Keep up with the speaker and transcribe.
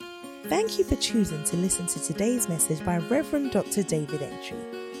Thank you for choosing to listen to today's message by Reverend Dr. David Entry.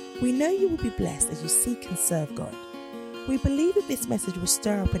 We know you will be blessed as you seek and serve God. We believe that this message will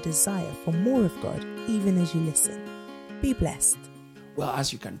stir up a desire for more of God even as you listen. Be blessed. Well,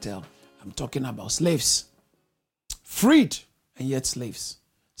 as you can tell, I'm talking about slaves. Freed and yet slaves.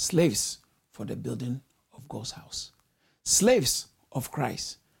 Slaves for the building of God's house. Slaves of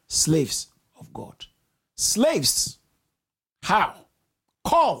Christ. Slaves of God. Slaves. How?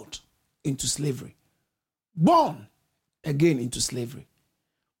 Called into slavery. Born again into slavery.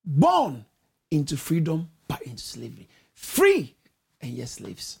 Born into freedom, but into slavery. Free and yet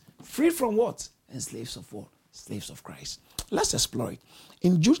slaves. Free from what? And slaves of what? Slaves of Christ. Let's explore it.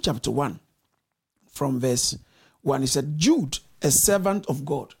 In Jude chapter 1, from verse 1, it said, Jude, a servant of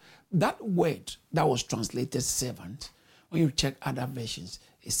God. That word that was translated servant, when you check other versions,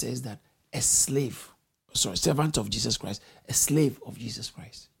 it says that a servant of Jesus Christ, a slave of Jesus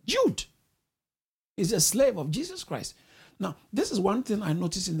Christ. Jude is a slave of Jesus Christ. Now, this is one thing I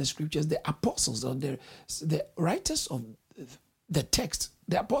noticed in the scriptures. The apostles, or the writers of the text,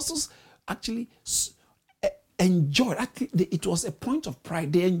 the apostles actually enjoyed, it was a point of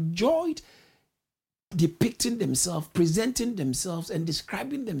pride. They enjoyed depicting themselves, presenting themselves, and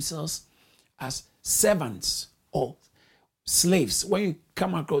describing themselves as servants or slaves. When you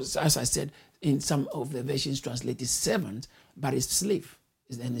come across, as I said, in some of the versions translated servant, but it's slave,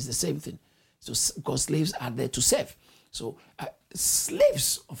 and it's the same thing. So, because slaves are there to serve. So,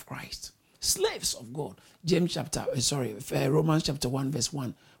 slaves of Christ, slaves of God. Romans chapter 1, verse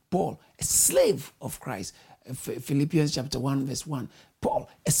 1. Paul, a slave of Christ. Philippians chapter 1, verse 1. Paul,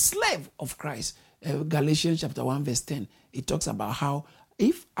 a slave of Christ. Galatians chapter 1, verse 10. It talks about how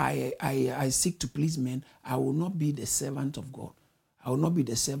if I seek to please men, I will not be the servant of God. I will not be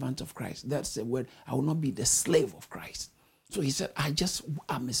the servant of Christ. That's the word. I will not be the slave of Christ. So he said,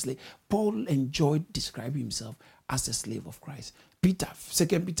 I'm a slave. Paul enjoyed describing himself as a slave of Christ. Peter, 2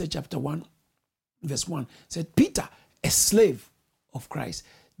 Peter chapter 1, verse 1, said, Peter, a slave of Christ.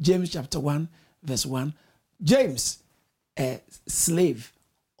 James chapter 1, verse 1, James, a slave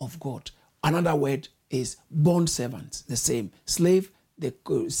of God. Another word is bond servant, the same. Slave, the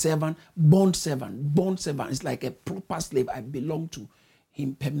servant, bond servant. Bond servant is like a proper slave. I belong to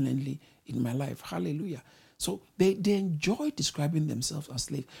him permanently in my life. Hallelujah. So they enjoy describing themselves as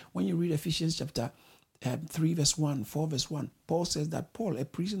slaves. When you read Ephesians chapter 3 verse 1, 4 verse 1, Paul says that Paul, a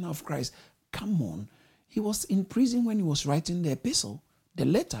prisoner of Christ, come on. He was in prison when he was writing the epistle, the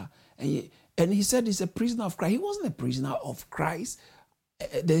letter, and he said he's a prisoner of Christ. He wasn't a prisoner of Christ.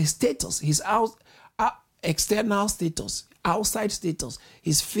 The status, his external status, outside status,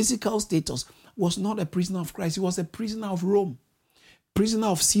 his physical status was not a prisoner of Christ. He was a prisoner of Rome, prisoner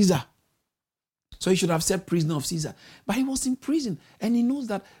of Caesar. So he should have said prisoner of Caesar. But he was in prison, and he knows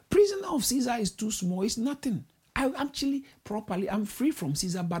that prisoner of Caesar is too small. It's nothing. I'm free from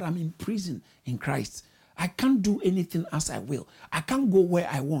Caesar, but I'm in prison in Christ. I can't do anything as I will. I can't go where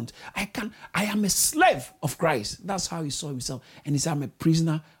I want. I am a slave of Christ. That's how he saw himself. And he said, I'm a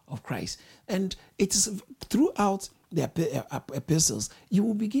prisoner of Christ. And it is throughout the epistles, you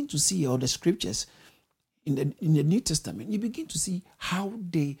will begin to see, or the scriptures in the New Testament, you begin to see how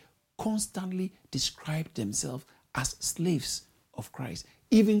they constantly describe themselves as slaves of Christ.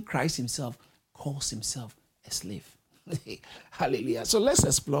 Even Christ himself calls himself a slave. Hallelujah. So let's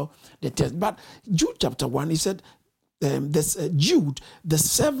explore the text. But Jude chapter 1, he said, Jude, the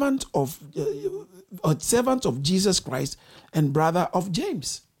servant of Jesus Christ and brother of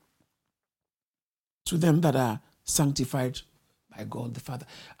James, to them that are sanctified by God the Father.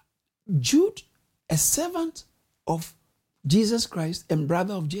 Jude, a servant of Jesus Christ and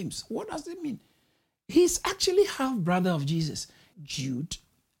brother of James. What does it mean? He's actually half brother of Jesus. Jude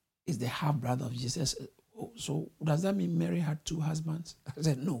is the half brother of Jesus. So does that mean Mary had two husbands? I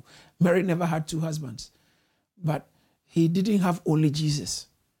said, no. Mary never had two husbands. But he didn't have only Jesus.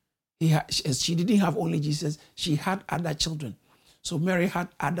 She didn't have only Jesus. She had other children. So Mary had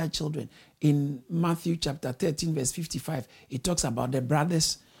other children. In Matthew chapter 13, verse 55, it talks about the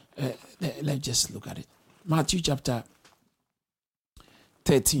brothers. Let's just look at it. Matthew chapter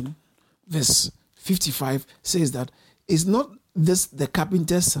 13, verse 55 says that, is not this the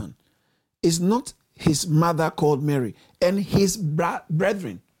carpenter's son? Is not his mother called Mary and his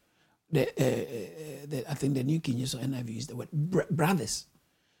brethren? I think the New King James or NIV used the word brothers.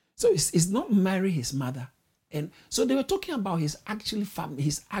 So it's not Mary, his mother. And so they were talking about his actual family,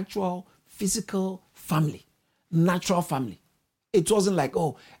 his actual physical family, natural family. It wasn't like,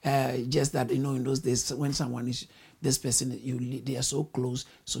 just that, in those days when someone is this person, they are so close,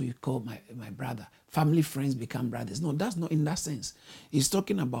 so you call my brother. Family, friends become brothers. No, that's not in that sense. He's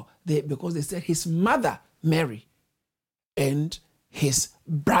talking about, because they said his mother, Mary, and his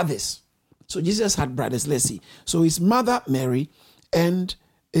brothers. So Jesus had brothers. Let's see. So his mother, Mary, and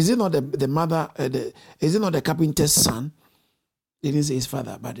is it not the mother, is it not the carpenter's son? They didn't say his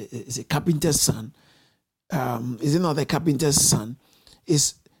father, but it's a carpenter's son. Is it not the carpenter's son?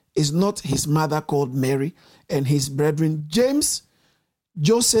 Is not his mother called Mary, and his brethren James,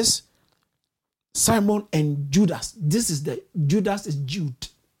 Joseph, Simon, and Judas. Judas is Jude.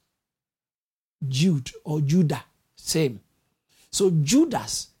 Jude or Judah, same. So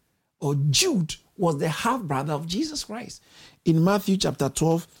Judas or Jude was the half brother of Jesus Christ. In Matthew chapter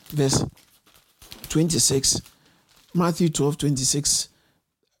 12, verse 26, Matthew 12, 26,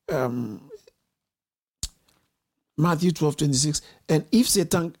 Matthew 12, 26, and if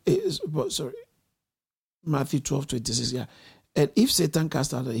Satan is, Matthew 12, 26, yeah. And if Satan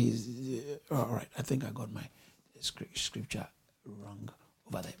cast out his, all right, I think I got my scripture wrong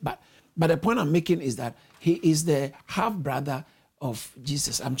over there. But the point I'm making is that he is the half brother of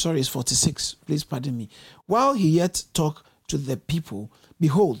Jesus. I'm sorry, it's 46. Please pardon me. While he yet talked to the people,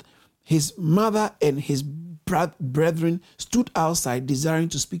 behold, his mother and his brethren stood outside, desiring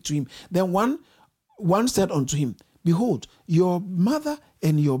to speak to him. Then one said unto him, behold, your mother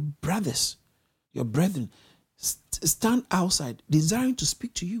and your brothers, your brethren, stand outside, desiring to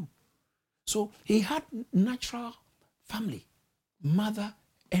speak to you. So he had natural family, mother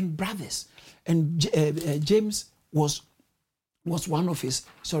and brothers. And James was one of his,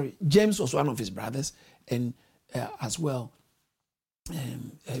 James was one of his brothers, and as well,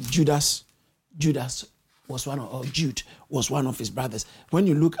 Judas was Jude was one of his brothers. When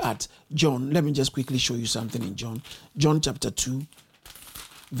you look at John, let me just quickly show you something in John chapter 2,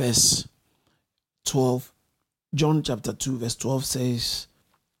 verse 12. John chapter 2, verse 12 says,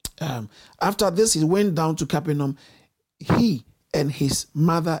 after this he went down to Capernaum, he and his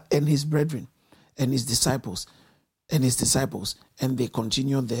mother and his brethren and his disciples, and they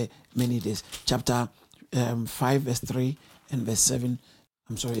continued there many days. Chapter 5, verse 3 and verse 7.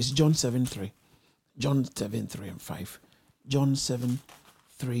 I'm sorry, it's John 7, 3. John 7, 3 and 5. John 7,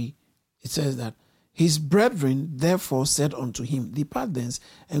 3. It says that his brethren therefore said unto him, depart thence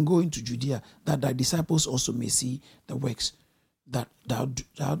and go into Judea, that thy disciples also may see the works that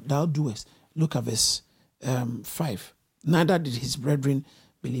thou doest. Look at verse 5. Neither did his brethren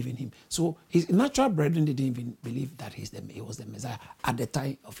believe in him. So his natural brethren didn't even believe that he was the Messiah at the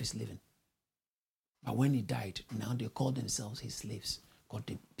time of his living. But when he died, now they called themselves his slaves. God,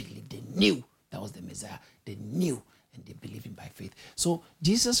 they believed, they knew that was the Messiah. They knew, and they believed him by faith. So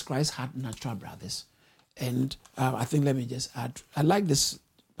Jesus Christ had natural brothers. And I think, let me just add, I like this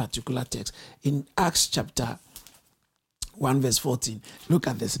particular text. In Acts chapter 1, verse 14, look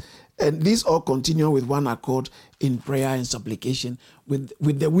at this. And these all continue with one accord in prayer and supplication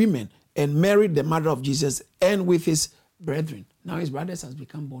with the women, and Mary, the mother of Jesus, and with his brethren. Now his brothers has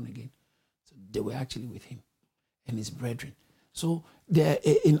become born again. So they were actually with him and his brethren. So there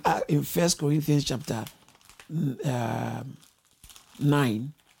in 1 Corinthians chapter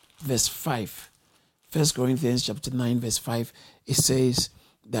 9, verse 5, 1 Corinthians chapter 9, verse 5, it says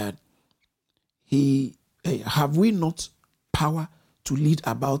that have we not power to lead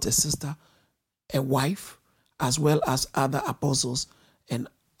about a sister, a wife, as well as other apostles, and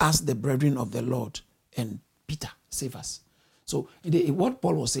as the brethren of the Lord, and Peter, save us. So what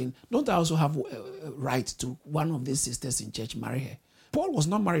Paul was saying, don't I also have a right to one of these sisters in church, marry her? Paul was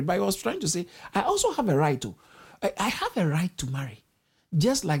not married, but he was trying to say, I also have a right to. I have a right to marry.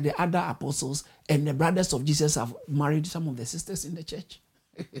 Just like the other apostles and the brothers of Jesus have married some of the sisters in the church.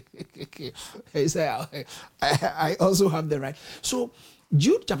 I also have the right. So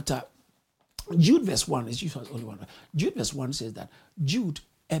Jude verse 1 is usually only one. Jude verse 1 says that Jude,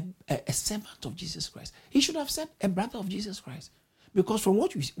 a servant of Jesus Christ. He should have said a brother of Jesus Christ. Because from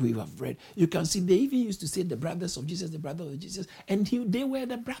what we have read, you can see they even used to say the brothers of Jesus, the brother of Jesus. And they were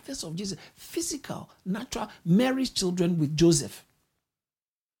the brothers of Jesus. Physical, natural, Mary's children with Joseph.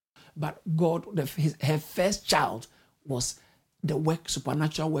 But God, her first child was the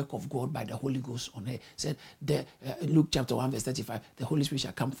supernatural work of God by the Holy Ghost on her. Said Luke chapter 1 verse 35, the Holy Spirit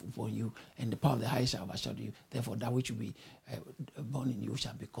shall come upon you, and the power of the highest shall overshadow you. Therefore, that which will be born in you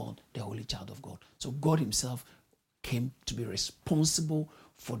shall be called the Holy Child of God. So God himself came to be responsible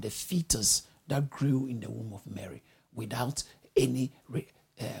for the fetus that grew in the womb of Mary without any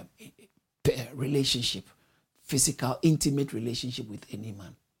relationship, physical, intimate relationship with any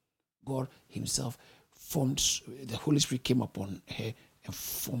man. God himself the Holy Spirit came upon her and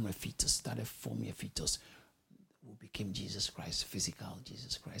formed a fetus, started forming a fetus. who became Jesus Christ, physical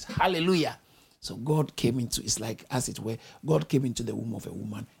Jesus Christ. Hallelujah. So God came into, it's like, as it were, God came into the womb of a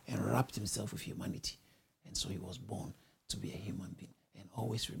woman and wrapped himself with humanity. And so he was born to be a human being and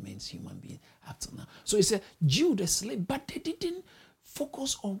always remains human being up till now. So he said, Jude, a slave, but they didn't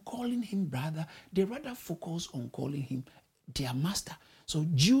focus on calling him brother. They rather focused on calling him their master. So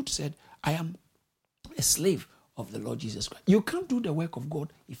Jude said, I am a slave of the Lord Jesus Christ. You can't do the work of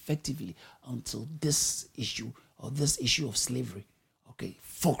God effectively until this issue of slavery, okay,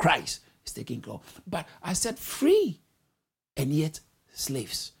 for Christ is taken care of. But I said free and yet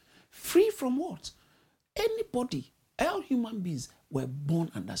slaves. Free from what? Anybody, all human beings were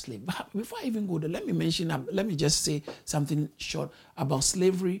born under slavery. But before I even go there, let me just say something short about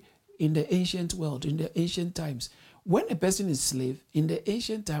slavery in the ancient world, in the ancient times. When a person is slave, in the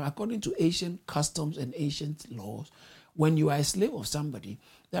ancient time, according to ancient customs and ancient laws, when you are a slave of somebody,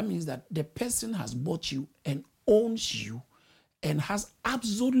 that means that the person has bought you and owns you and has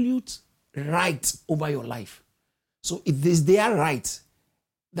absolute right over your life. So it is their right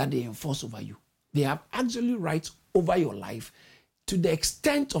that they enforce over you. They have absolute rights over your life to the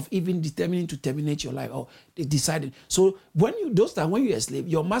extent of even determining to terminate your life, or they decided. So when you're a slave,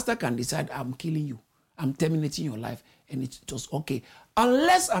 your master can decide, I'm killing you, I'm terminating your life, and it was okay,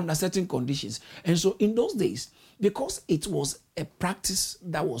 unless under certain conditions. And so in those days, because it was a practice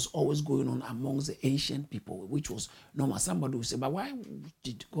that was always going on amongst the ancient people, which was normal. Somebody would say, but why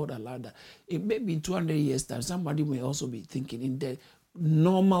did God allow that? It may be in 200 years' time, somebody may also be thinking in the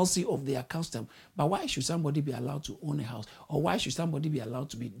normalcy of their custom, but why should somebody be allowed to own a house? Or why should somebody be allowed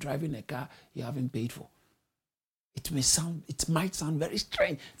to be driving a car you haven't paid for? It might sound very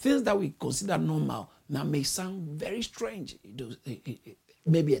strange. Things that we consider normal now may sound very strange. It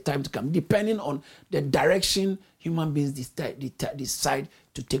may be a time to come, depending on the direction human beings decide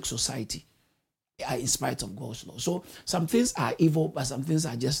to take society in spite of God's law. So some things are evil, but some things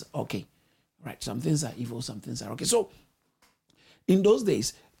are just okay. Right? Some things are evil, some things are okay. So in those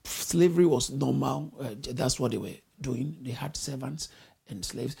days, slavery was normal. That's what they were doing. They had servants and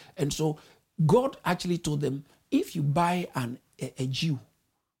slaves. And so God actually told them, if you buy a Jew,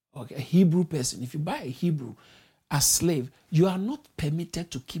 okay, a Hebrew person, if you buy a Hebrew as slave, you are not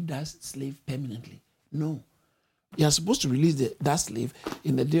permitted to keep that slave permanently. No. You are supposed to release that slave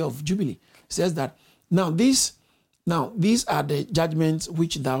in the day of Jubilee. It says that, now these are the judgments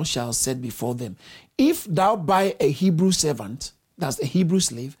which thou shalt set before them. If thou buy a Hebrew servant, that's a Hebrew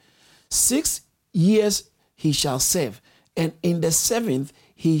slave, 6 years he shall serve, and in the 7th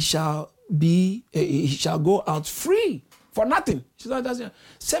he shall go out free for nothing.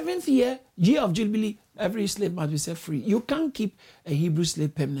 7th year of Jubilee, every slave must be set free. You can't keep a Hebrew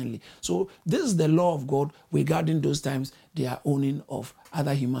slave permanently. So this is the law of God regarding those times they are owning of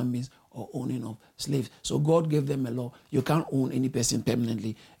other human beings or owning of slaves. So God gave them a law. You can't own any person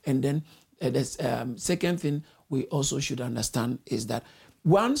permanently. And then the second thing we also should understand is that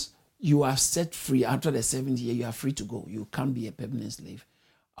once you are set free after the 7th year, you are free to go. You can't be a permanent slave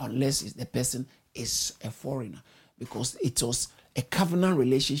unless the person is a foreigner, because it was a covenant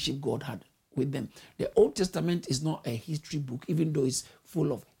relationship God had with them. The Old Testament is not a history book, even though it's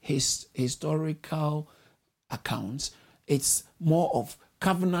full of historical accounts. It's more of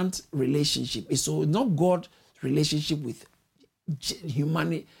covenant relationship. It's so not God's relationship with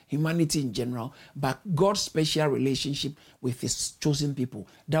humanity in general, but God's special relationship with his chosen people.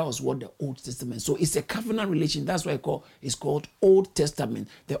 That was what the Old Testament. So it's a covenant relation. That's why it's called Old Testament,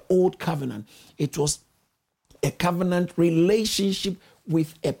 the Old Covenant. It was a covenant relationship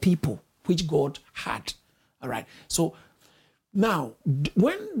with a people which God had. All right. So now,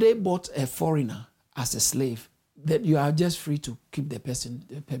 when they bought a foreigner as a slave, that you are just free to keep the person,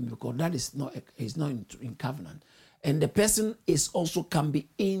 because that is not in covenant. And the person is also can be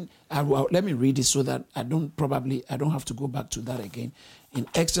in. Well, let me read it so that I don't have to go back to that again. In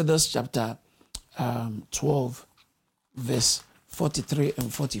Exodus chapter 12, verse 43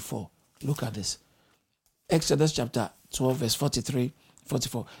 and 44. Look at this. Exodus chapter 12, verse 43,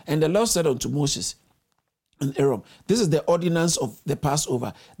 44. And the Lord said unto Moses and Aaron, this is the ordinance of the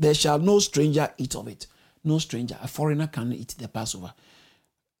Passover. There shall no stranger eat of it. No stranger, a foreigner can eat the Passover.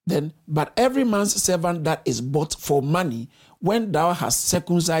 Then, but every man's servant that is bought for money, when thou hast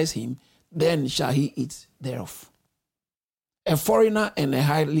circumcised him, then shall he eat thereof. A foreigner and a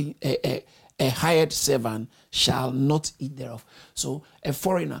hired servant shall not eat thereof. So a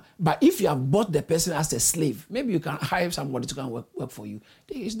foreigner, but if you have bought the person as a slave, maybe you can hire somebody to come work for you.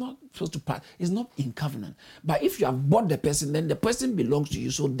 It's not supposed to part. It's not in covenant. But if you have bought the person, then the person belongs to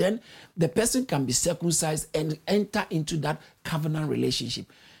you. So then the person can be circumcised and enter into that covenant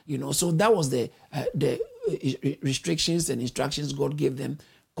relationship. So that was the restrictions and instructions God gave them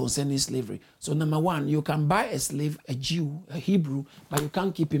concerning slavery. So number one, you can buy a slave, a Jew, a Hebrew, but you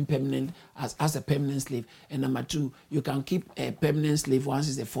can't keep him permanent as a permanent slave. And number two, you can keep a permanent slave once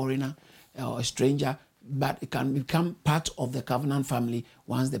he's a foreigner or a stranger, but it can become part of the covenant family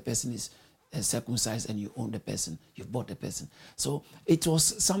once the person is circumcised and you own the person, you've bought the person. So it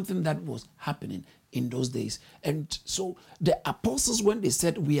was something that was happening in those days. And so the apostles, when they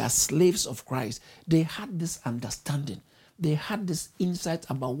said we are slaves of Christ, they had this understanding. They had this insight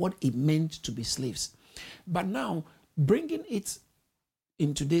about what it meant to be slaves. But now, bringing it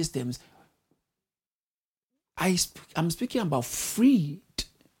in today's terms, I'm speaking about freed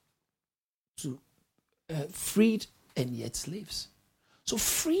and yet slaves. So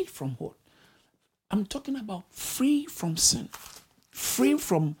freed from what? I'm talking about free from sin, free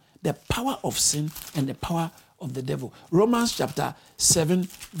from the power of sin and the power of the devil. Romans chapter 7,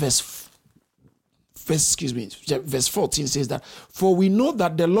 verse 14 says that, for we know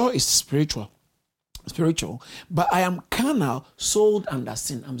that the law is spiritual, but I am carnal, sold under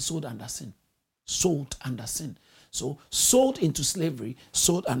sin. I'm sold under sin. Sold under sin. So sold into slavery,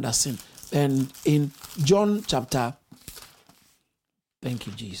 sold under sin. And in John chapter, thank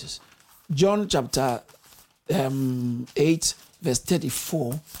you, Jesus. John chapter 8, verse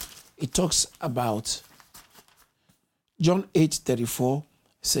 34, it talks about, John 8:34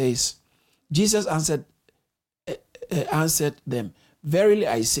 says, Jesus answered them, verily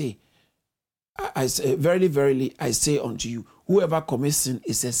I say, verily I say unto you, whoever commits sin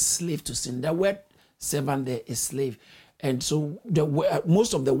is a slave to sin. The word servant there is slave. And so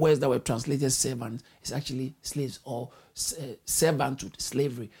most of the words that were translated servant is actually slaves or servanthood,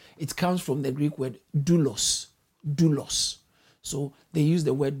 slavery. It comes from the Greek word doulos. So they use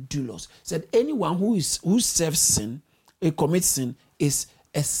the word doulos. Said anyone who serves sin, commits sin, is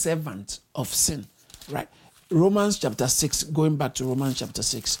a servant of sin. Right? Romans chapter 6, going back to Romans chapter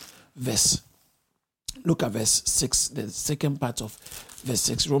 6, look at verse 6, the second part of verse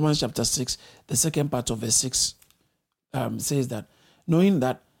 6. Romans chapter 6, the second part of verse 6 says that, knowing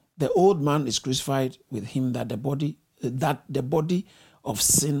that the old man is crucified with him, that the body of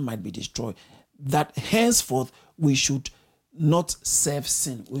sin might be destroyed, that henceforth we should not serve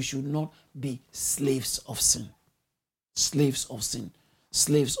sin. We should not be slaves of sin. Slaves of sin.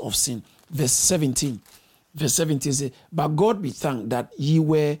 Slaves of sin. Verse 17 says, but God be thanked that ye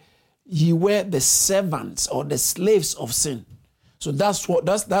were the servants or the slaves of sin. So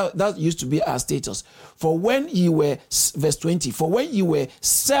that used to be our status. For when you were, verse 20, for when you were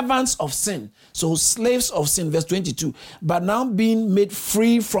servants of sin, so slaves of sin, verse 22, but now being made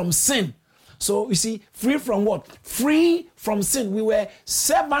free from sin. So you see, free from what? Free from sin. We were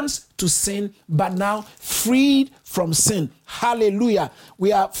servants to sin, but now freed from sin. Hallelujah.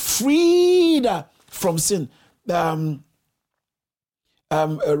 We are freed from sin. Romans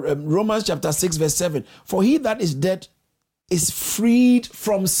chapter 6, verse 7. For he that is dead is freed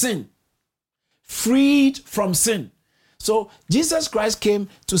from sin. Freed from sin. So Jesus Christ came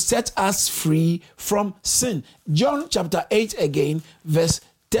to set us free from sin. John chapter 8 again, verse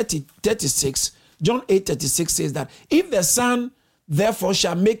 36. John 8:36 says that if the Son therefore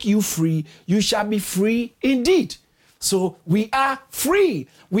shall make you free, you shall be free indeed. So we are free.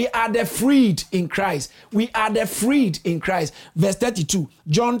 We are the freed in Christ. We are the freed in Christ. Verse 32.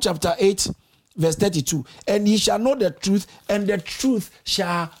 John chapter 8. Verse 32, and ye shall know the truth, and the truth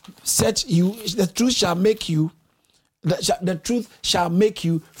shall set you, the truth shall make you, the truth shall make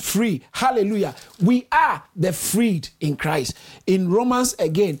you free. Hallelujah. We are the freed in Christ. In Romans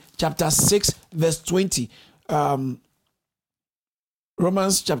again, chapter 6, verse 20,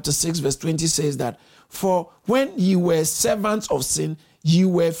 Romans chapter 6, verse 20 says that, for when ye were servants of sin, ye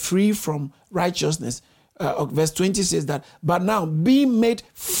were free from righteousness. Verse 20 says that, but now being made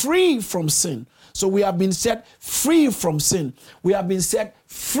free from sin. So we have been set free from sin. We have been set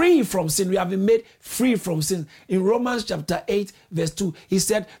free from sin. We have been made free from sin. In Romans chapter 8, verse 2, he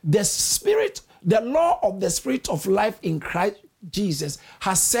said, the law of the Spirit of life in Christ Jesus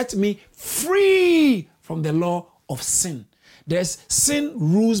has set me free from the law of sin. There's sin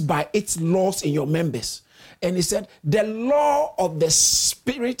rules by its laws in your members. And he said, the law of the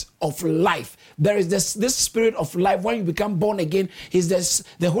Spirit of life. There is this Spirit of life. When you become born again,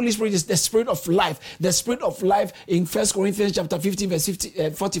 the Holy Spirit is the Spirit of life. The Spirit of life in 1 Corinthians chapter 15, verse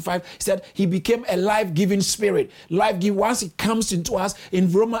 45, he said he became a life-giving Spirit. Life-giving, once it comes into us,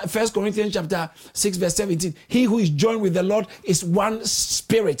 in 1 Corinthians chapter 6, verse 17, he who is joined with the Lord is one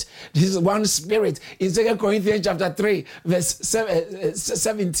Spirit. This is one Spirit. In 2 Corinthians chapter 3, verse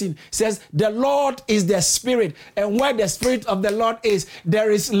 17, says, the Lord is the Spirit, and where the Spirit of the Lord is, there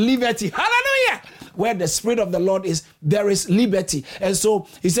is liberty. Hallelujah! where the Spirit of the Lord is, there is liberty. And so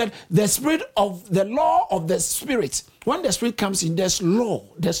he said, the Spirit of the law of the Spirit, when the Spirit comes in, there's law.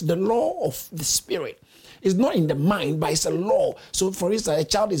 There's the law of the Spirit. It's not in the mind, but it's a law. So, for instance, a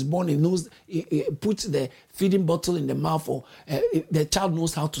child is born, he puts the feeding bottle in the mouth, or the child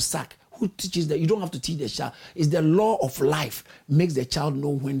knows how to suck. Who teaches that? You don't have to teach the child. It's the law of life makes the child know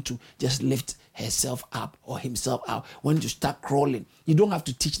when to just lift herself up or himself up, when to start crawling. You don't have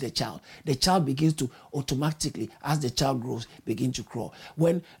to teach the child. The child begins to automatically, as the child grows, begin to crawl.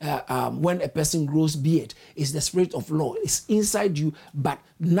 When a person grows beard, it's the spirit of law. It's inside you, but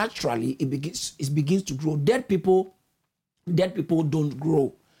naturally it begins to grow. Dead people don't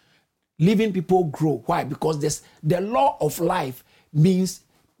grow. Living people grow. Why? Because the law of life means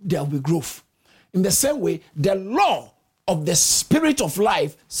there will be growth. In the same way, the law of the Spirit of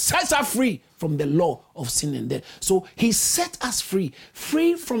life sets us free from the law of sin and death. So he set us free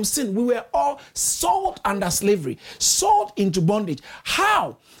from sin. We were all sold under slavery, sold into bondage.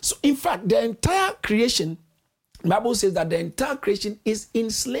 How? So in fact, the entire creation, the Bible says that the entire creation is in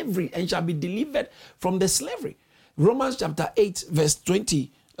slavery and shall be delivered from the slavery. Romans chapter 8 verse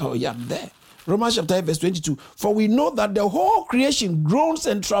 20. Oh yeah, I'm there. Romans chapter 8 verse 22. For we know that the whole creation groans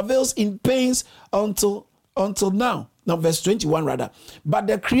and travails in pains until now. Now verse 21 rather. But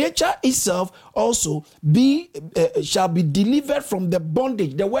the creature itself also shall be delivered from the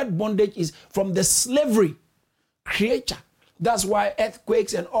bondage. The word bondage is from the slavery. Creature. That's why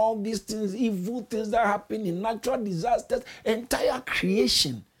earthquakes and all these things, evil things that happen in natural disasters, entire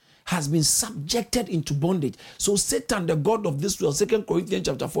creation has been subjected into bondage. So Satan, the god of this world, 2 Corinthians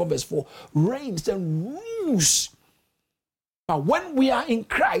chapter 4 verse 4, reigns and rules. But when we are in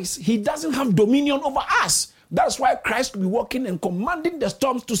Christ, he doesn't have dominion over us. That's why Christ could be walking and commanding the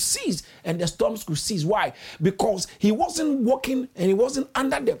storms to cease, and the storms could cease. Why? Because he wasn't walking and he wasn't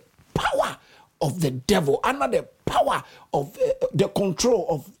under the power of the devil, under the power of the control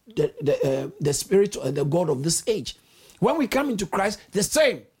of the spirit or the god of this age. When we come into Christ, the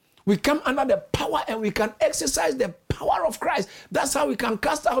same. We come under the power and we can exercise the power of Christ. That's how we can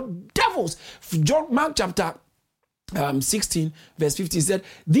cast out devils. Mark chapter 16 verse 15 said,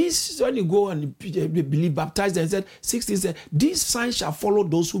 this, when you go and believe, baptized, and said 16 said, these signs shall follow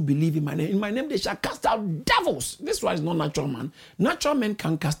those who believe in my name. In my name they shall cast out devils. This one is not natural man. Natural men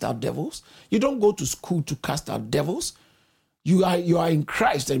can't cast out devils. You don't go to school to cast out devils. You are in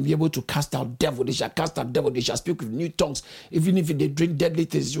Christ and be able to cast out devil. They shall cast out devil. They shall speak with new tongues. Even if they drink deadly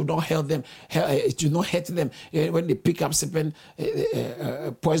things, you don't hurt them. You don't hurt them. When they pick up serpent,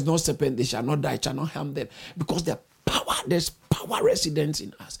 poisonous serpent, they shall not die. It shall not harm them. Because there's power resident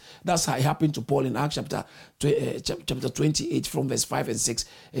in us. That's how it happened to Paul in Acts chapter 28 from verse 5 and 6.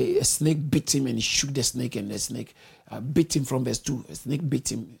 A snake bit him and he shook the snake, and the snake bit him from verse 2. A snake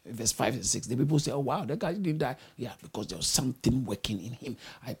bit him verse 5 and 6. The people say, oh wow, that guy didn't die. Yeah, because there was something working in him.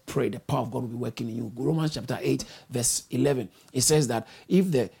 I pray the power of God will be working in you. Romans chapter 8 verse 11. It says that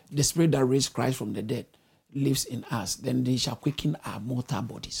if the spirit that raised Christ from the dead lives in us, then they shall quicken our mortal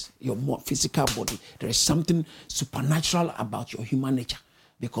bodies, your more physical body. There is something supernatural about your human nature,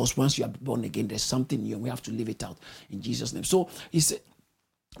 because once you are born again, there's something new. We have to live it out in Jesus' name. So he said,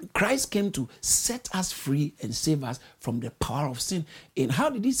 Christ came to set us free and save us from the power of sin. And how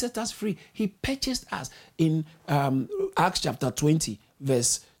did he set us free? He purchased us. In Acts chapter 20,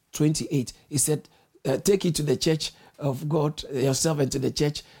 verse 28, he said, take it to the church of God, yourself, and to the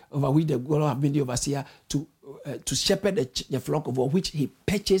church over which the God have been the overseer, to shepherd the flock of God, which he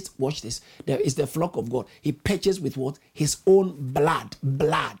purchased. Watch this. There is the flock of God. He purchased with what? His own blood.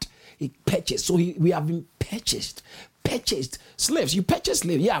 He purchased. So we have been purchased. Slaves. You purchase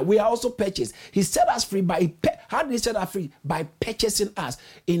slaves. Yeah, we are also purchased. He set us free how did he set us free? By purchasing us.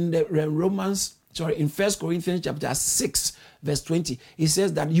 In the in 1 Corinthians chapter 6, verse 20, he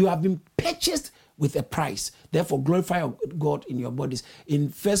says that you have been purchased with a price. Therefore, glorify God in your bodies. In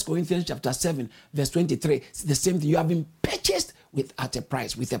 1 Corinthians chapter 7, verse 23, it's the same thing. You have been purchased with a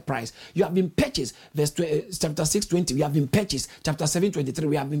price. You have been purchased. Chapter 6, 20, we have been purchased. Chapter 7, 23,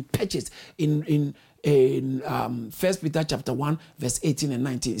 we have been purchased. In 1 Peter chapter 1, verse 18 and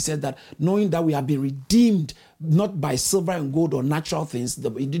 19, it says that knowing that we have been redeemed, not by silver and gold or natural things.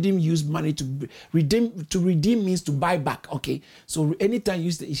 He didn't use money to redeem. To redeem means to buy back. Okay, so anytime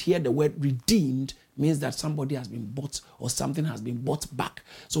you hear the word redeemed, means that somebody has been bought or something has been bought back.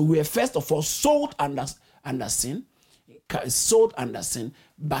 So we are first of all sold under sin,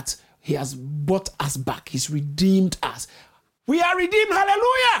 but he has bought us back. He's redeemed us. We are redeemed.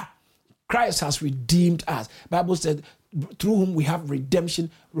 Hallelujah. Christ has redeemed us. Bible said through whom we have redemption,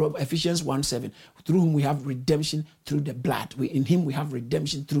 Ephesians 1:7, through whom we have redemption through the blood. In him we have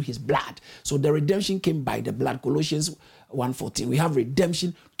redemption through his blood. So the redemption came by the blood. Colossians 1:14. We have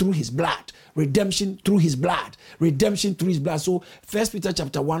redemption through his blood. Redemption through his blood. Redemption through his blood. So 1 Peter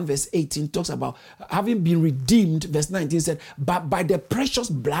chapter 1 verse 18 talks about having been redeemed. Verse 19 said, but by the precious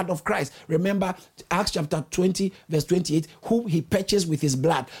blood of Christ. Remember Acts chapter 20 verse 28, whom he purchased with his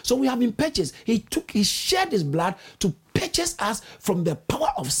blood. So we have been purchased. He shed his blood to purchase us from the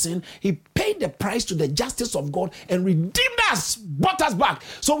power of sin. He paid the price to the justice of God and redeemed us, bought us back.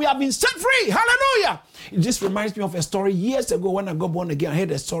 So we have been set free. Hallelujah. This reminds me of a story years ago when I got born again. I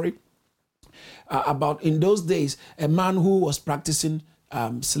heard a story about in those days a man who was practicing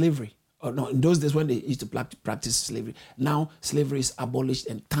slavery. Or no, in those days when they used to practice slavery. Now slavery is abolished,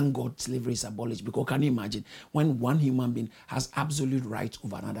 and thank God slavery is abolished, because can you imagine when one human being has absolute rights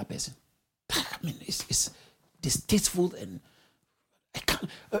over another person? I mean, it's distasteful, and I can't.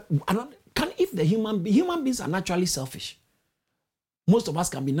 If the human beings are naturally selfish, most of us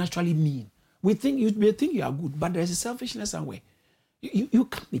can be naturally mean. We think you may think you are good, but there is a selfishness somewhere. You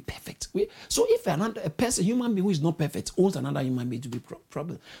can't be perfect. So if a human being who is not perfect owns another human being, to be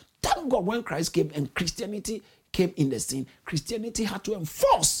problem. Thank God when Christ came and Christianity came in the scene, Christianity had to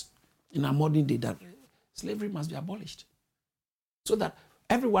enforce in our modern day that slavery must be abolished, so that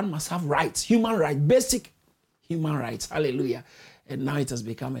everyone must have rights, human rights, basic human rights. Hallelujah. And now it has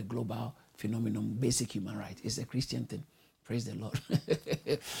become a global phenomenon. Basic human rights. It's a Christian thing. Praise the Lord.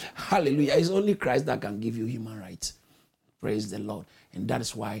 Hallelujah. It's only Christ that can give you human rights. Praise the Lord. And that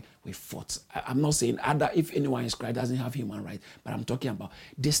is why we fought. I'm not saying if anyone is Christ doesn't have human rights, but I'm talking about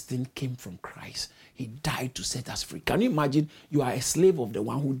this thing came from Christ. He died to set us free. Can you imagine you are a slave of the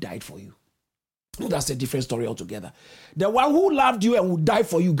one who died for you? That's a different story altogether. The one who loved you and who died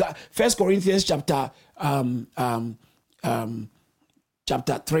for you. 1 Corinthians chapter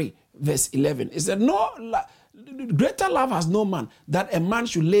 3 verse 11. It said, greater love has no man, that a man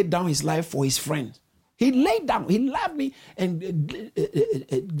should lay down his life for his friend. He laid down, he loved me and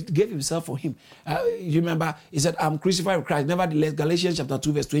gave himself for him. You remember, he said, I'm crucified with Christ. Nevertheless, Galatians chapter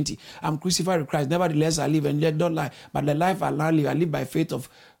 2 verse 20. I'm crucified with Christ. Nevertheless, I live, and yet don't lie. But the life I now live, I live by faith of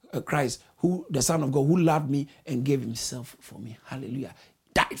Christ, who the Son of God, who loved me and gave himself for me. Hallelujah.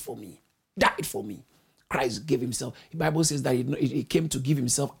 Died for me. Died for me. Christ gave himself. The Bible says that he came to give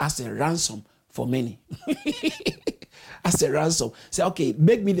himself as a ransom for many. As a ransom. Say, okay,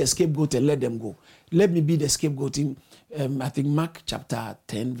 make me the scapegoat and let them go. Let me be the scapegoat. In I think Mark chapter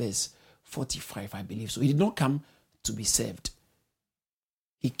 10 verse 45, I believe. So he did not come to be served.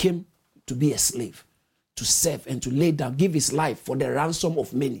 He came to be a slave, to serve and to lay down, give his life for the ransom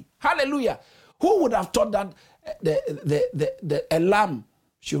of many. Hallelujah. Who would have thought that a lamb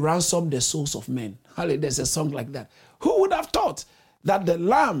should ransom the souls of men? Hallelujah. There's a song like that. Who would have thought that the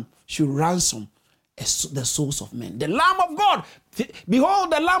lamb should ransom the souls of men? The Lamb of God.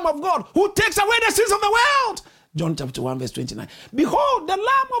 Behold, the Lamb of God who takes away the sins of the world. John chapter 1 verse 29. Behold, the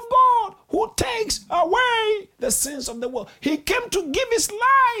Lamb of God who takes away the sins of the world. He came to give his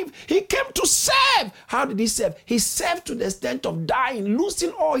life. He came to serve. How did he serve? He served to the extent of dying, losing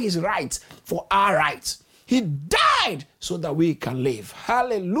all his rights for our rights. He died so that we can live.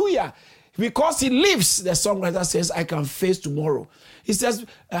 Hallelujah. Because he lives, the songwriter says, I can face tomorrow. He says,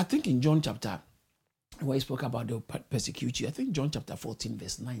 I think in John chapter, where he spoke about the persecute you, I think John chapter 14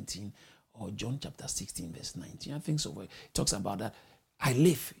 verse 19 or John chapter 16 verse 19, I think so. It talks about that. I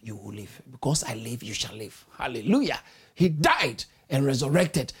live, you will live. Because I live, you shall live. Hallelujah. He died and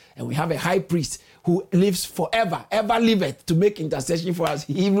resurrected. And we have a high priest who lives forever, ever liveth to make intercession for us.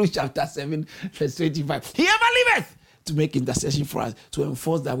 Hebrews chapter 7 verse 25. He ever liveth to make intercession for us, to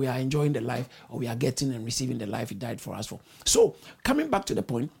enforce that we are enjoying the life, or we are getting and receiving the life he died for us for. So, coming back to the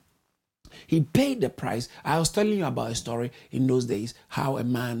point, he paid the price. I was telling you about a story in those days, how a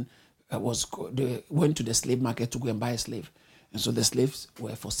man went to the slave market to go and buy a slave. And so the slaves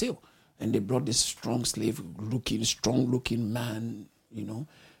were for sale. And they brought this strong looking man, and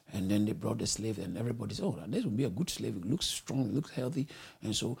then they brought the slave, and everybody said, oh, this will be a good slave. It looks strong, it looks healthy.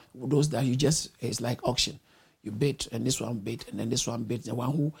 And so those that it's like auction. You bid, and this one bid, and then this one bid. The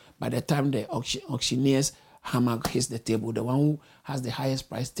one who, by the time the auctioneer's hammer hits the table, the one who has the highest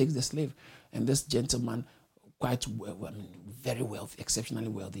price takes the slave. And this gentleman, very wealthy, exceptionally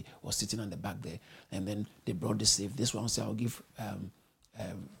wealthy, was sitting on the back there. And then they brought the slave. This one said, I'll give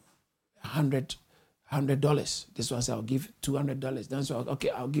 $100. This one said, I'll give $200. Then so,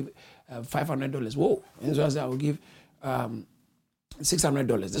 okay, I'll give $500. Whoa. And this one said, I'll give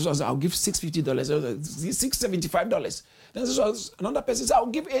 $600. This was I'll give $650, $675. Then this was another person said I'll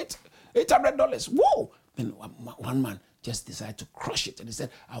give $800. Whoa! And one man just decided to crush it. And he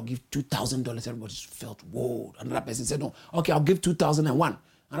said, I'll give $2,000. Everybody felt, whoa. Another person said, no, okay, I'll give 2001.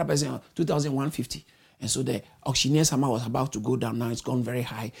 Another person, 2,150. And so the auctioneer's hammer was about to go down. Now it's gone very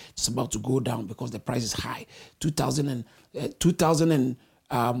high. It's about to go down because the price is high.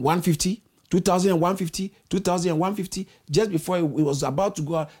 2,150, 2,150, 2,150. Just before it was about to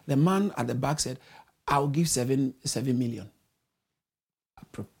go out, the man at the back said, I'll give 7 million.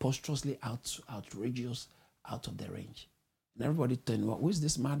 Preposterously outrageous, out of the range. And everybody turned, well, who is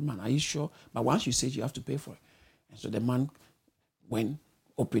this madman? Are you sure? But once you say it, you have to pay for it. And so the man went,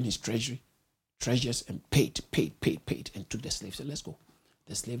 opened his treasures and paid, and took the slave. Said, let's go.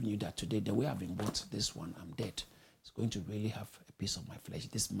 The slave knew that today, the way I've been bought, this one, I'm dead. It's going to really have a piece of my flesh.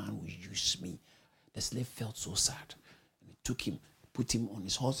 This man will use me. The slave felt so sad. And he took him, put him on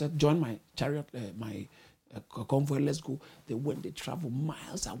his horse, said, join my chariot, my convoy, let's go. They went, they traveled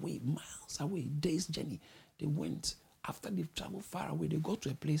miles away, days journey. They went. After they traveled far away, they got to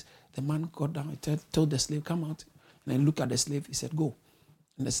a place. The man got down and told the slave, come out. And then look at the slave. He said, go.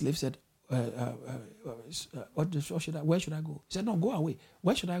 And the slave said, where should I go? He said, no, go away.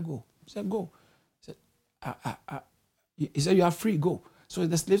 Where should I go? He said, go. He said, you are free, go. So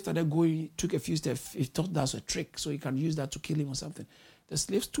the slave started going, he took a few steps. He thought that was a trick, so he can use that to kill him or something. The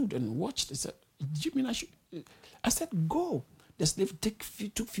slave stood and watched. He said, do you mean I should? I said, go. The slave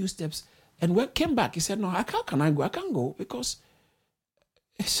took few steps and when came back, he said, no, how can I go? I can't go because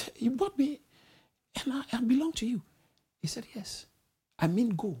you bought me and I belong to you. He said, yes. I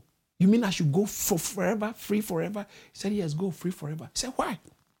mean, go. You mean I should go for forever, free forever? He said, yes, go free forever. He said, why?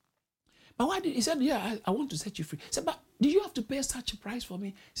 But why did he said, yeah, I want to set you free. He said, but did you have to pay such a price for me?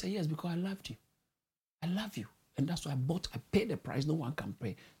 He said, yes, because I loved you. I love you. And that's why I paid the price no one can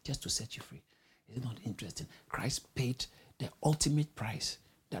pay just to set you free. Is it not interesting? Christ paid the ultimate price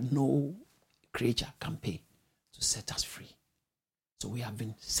that no creature can pay to set us free. So we have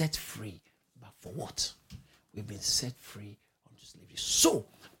been set free. But for what? We've been set free unto slavery. So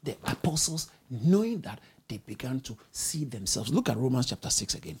the apostles, knowing that, they began to see themselves. Look at Romans chapter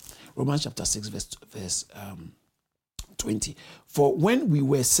 6 again. Romans chapter 6 verse 20. For when we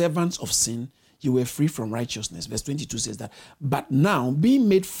were servants of sin, you were free from righteousness. Verse 22 says that. But now, being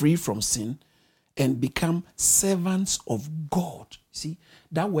made free from sin and become servants of God. See,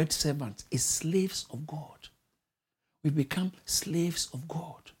 that word servant is slaves of God. We become slaves of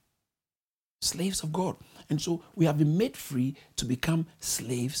God. Slaves of God. And so we have been made free to become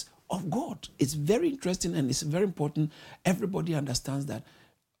slaves of God. It's very interesting and it's very important. Everybody understands that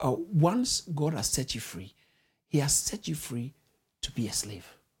once God has set you free, he has set you free to be a slave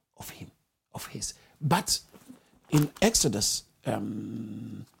of him, of his. But in Exodus,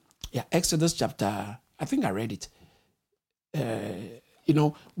 Exodus chapter, I think I read it.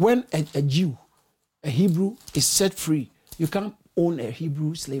 When a Jew, a Hebrew is set free, you can't own a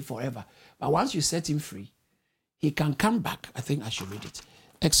Hebrew slave forever. But once you set him free, he can come back. I think I should read it.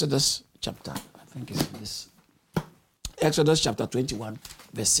 Exodus chapter, I think it's this. Exodus chapter 21,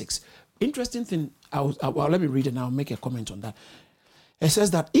 verse 6. Interesting thing, let me read it now, I'll make a comment on that. It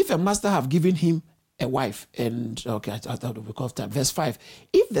says that if a master have given him a wife, and okay, I thought we call that. Verse 5.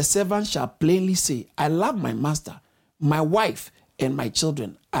 If the servant shall plainly say, I love my master, my wife, and my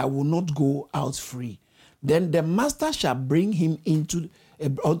children, I will not go out free. Then the master shall bring him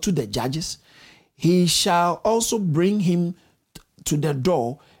unto the judges. He shall also bring him to the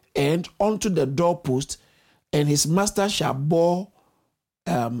door and unto the doorpost, and his master shall bore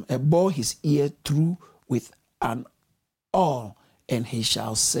his ear through with an awl, and he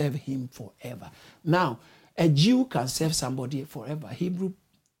shall serve him forever. Now, a Jew can serve somebody forever. A Hebrew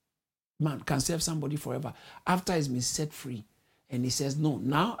man can serve somebody forever after he's been set free. And he says, no,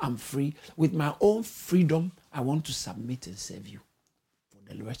 now I'm free. With my own freedom, I want to submit and serve you for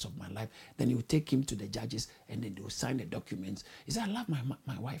the rest of my life. Then he will take him to the judges and then they will sign the documents. He said, I love my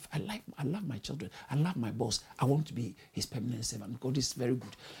wife. I love my children. I love my boss. I want to be his permanent servant. God is very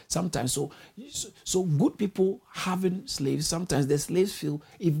good. Sometimes, so good people having slaves, sometimes the slaves feel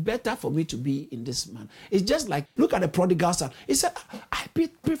it's better for me to be in this man. It's just like, look at the prodigal son. He said, I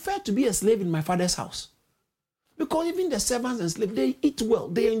prefer to be a slave in my father's house. Because even the servants and slaves, they eat well,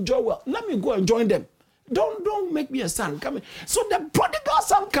 they enjoy well. Let me go and join them. Don't make me a son. Come in. So the prodigal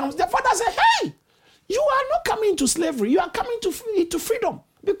son comes. The father says, hey, you are not coming to slavery. You are coming to freedom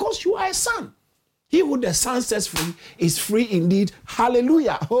because you are a son. He who the son sets free is free indeed.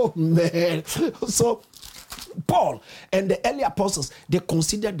 Hallelujah. Oh, man. So Paul and the early apostles, they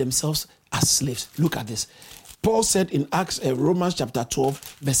considered themselves as slaves. Look at this. Paul said in Romans chapter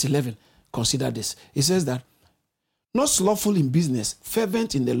 12, verse 11, consider this. He says that, Not slothful in business,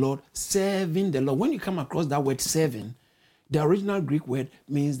 fervent in the Lord, serving the Lord. When you come across that word serving, the original Greek word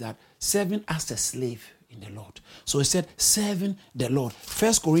means that serving as a slave in the Lord. So it said serving the Lord.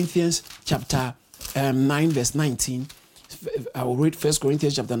 1 Corinthians chapter 9 verse 19. I will read 1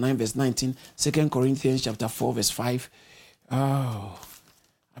 Corinthians chapter 9 verse 19. 2 Corinthians chapter 4 verse 5. Oh,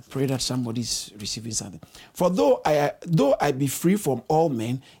 I pray that somebody's receiving something. For though I be free from all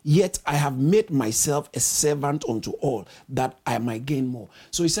men, yet I have made myself a servant unto all, that I might gain more.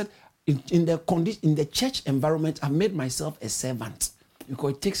 So he said, in the church environment, I've made myself a servant.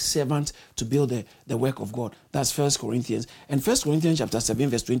 Because it takes servants to build the work of God. That's 1 Corinthians. And 1 Corinthians chapter 7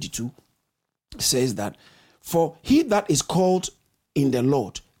 verse 22 says that, for he that is called in the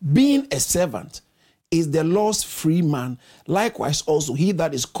Lord, being a servant, is the Lord's free man. Likewise also he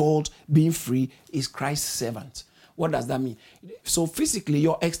that is called being free is Christ's servant. What does that mean? So physically,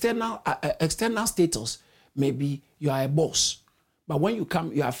 your external status may be you are a boss. But when you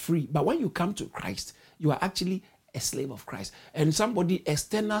come, you are free. But when you come to Christ, you are actually a slave of Christ. And somebody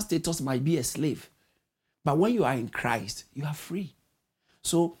external status might be a slave. But when you are in Christ, you are free.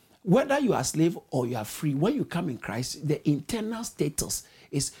 So whether you are a slave or you are free, when you come in Christ, the internal status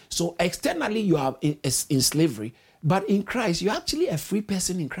is, so externally you are in slavery, but in Christ, you're actually a free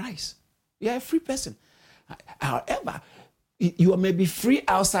person in Christ. You're a free person. However, you may be free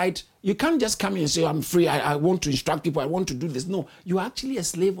outside. You can't just come in and say, I'm free, I want to instruct people, I want to do this. No, you're actually a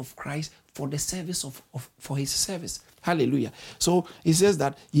slave of Christ for the service for his service. Hallelujah. So he says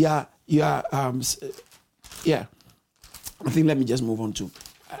that, I think let me just move on to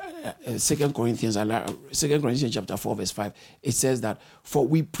 2 Corinthians chapter 4 verse 5. It says that, for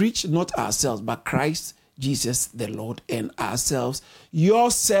we preach not ourselves, but Christ Jesus the Lord, and ourselves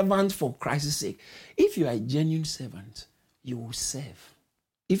your servant for Christ's sake. If you are a genuine servant, you will serve.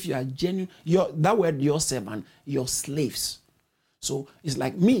 If you are genuine, that word, your servant, your slaves. So it's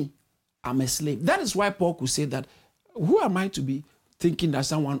like me, I'm a slave. That is why Paul could say that, who am I to be thinking that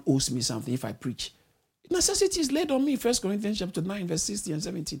someone owes me something if I preach? Necessity is laid on me. 1 Corinthians chapter 9, verse 16 and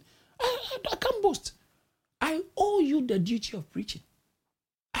 17. I can't boast. I owe you the duty of preaching.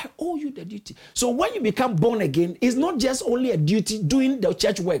 I owe you the duty. So when you become born again, it's not just only a duty doing the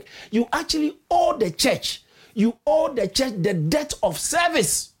church work. You actually owe the church. You owe the church the debt of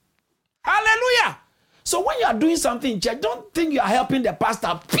service. Hallelujah. So when you are doing something in church, don't think you are helping the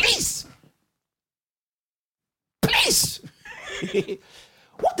pastor. Please. Please.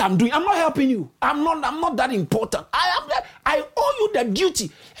 What I'm doing, I'm not helping you. I'm not that important. I owe you the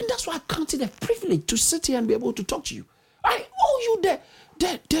duty. And that's why I count it a privilege to sit here and be able to talk to you. I owe you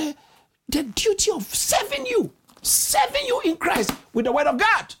the duty of serving you in Christ with the word of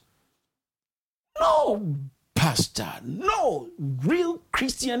God. No pastor, no real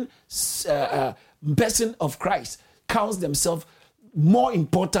Christian person of Christ counts themselves more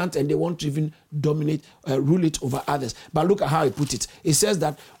important, and they want to even dominate, rule it over others. But look at how he put it. It says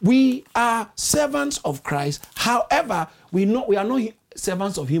that we are servants of Christ. However, we are not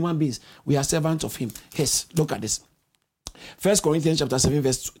servants of human beings. We are servants of him. Yes, look at this. 1 Corinthians chapter 7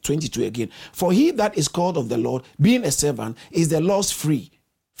 verse 22 again. For he that is called of the Lord, being a servant, is the Lord's free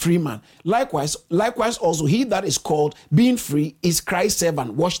man. Likewise also he that is called, being free, is Christ's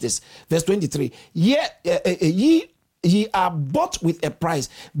servant. Watch this. Verse 23. Ye are bought with a price.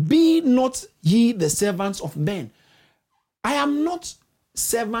 Be not ye the servants of men. I am not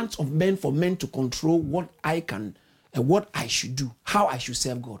servant of men for men to control what I can and what I should do, how I should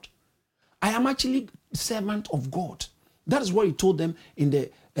serve God. I am actually servant of God. That is what he told them in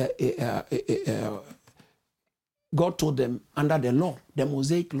the God told them under the law, the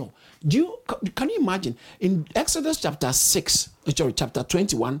Mosaic law. Can you imagine in Exodus chapter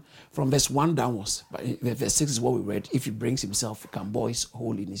 21, from verse 1 downwards, but verse 6 is what we read. If he brings himself, he can boil his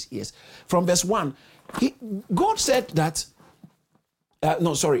hole in his ears. From verse 1, God said that,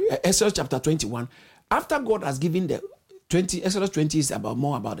 Exodus chapter 21, after God has given Exodus 20 is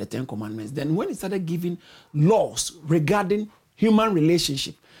more about the 10 commandments. Then when he started giving laws regarding human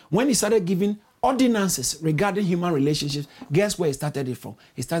relationship, when he started giving ordinances regarding human relationships, guess where he started it from?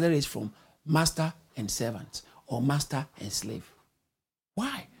 He started it from master and servant, or master and slave.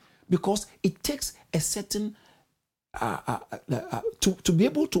 Why? Because it takes a certain to be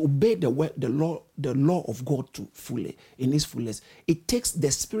able to obey the law of God to fully, in its fullness. It takes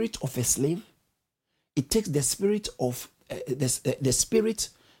the spirit of a slave. It takes the spirit of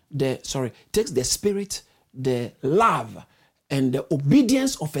the love and the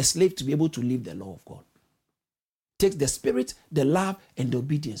obedience of a slave to be able to live the law of God. Takes the spirit, the love, and the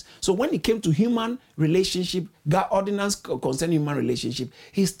obedience. So when it came to human relationship, God ordinance concerning human relationship,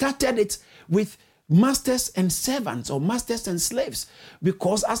 he started it with masters and servants, or masters and slaves,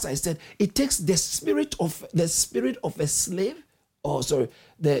 because, as I said, it takes the spirit of a slave,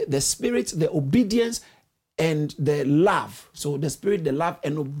 the spirit, the obedience, and the love. So the spirit, the love,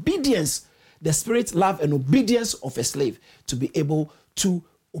 and obedience, the spirit, love, and obedience of a slave to be able to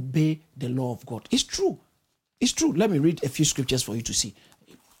obey the law of God. It's true. It's true. Let me read a few scriptures for you to see.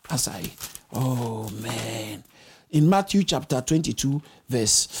 In Matthew chapter 22,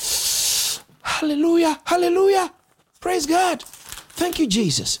 verse, hallelujah, hallelujah, praise God. Thank you,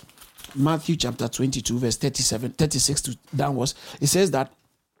 Jesus. Matthew chapter 22, verse 36 to downwards, it says that,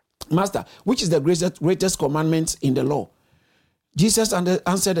 Master, which is the greatest commandment in the law? Jesus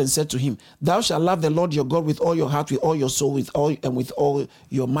answered and said to him, Thou shalt love the Lord your God with all your heart, with all your soul, with all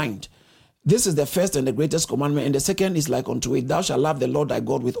your mind. This is the first and the greatest commandment, and the second is like unto it. Thou shalt love the Lord thy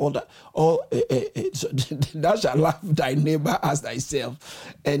God with thou shalt love thy neighbor as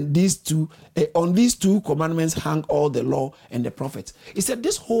thyself. And on these two commandments hang all the law and the prophets. He said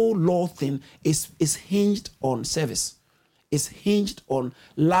this whole law thing is hinged on service. It's hinged on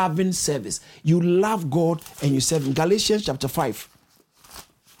loving service. You love God and you serve Him. Galatians chapter 5.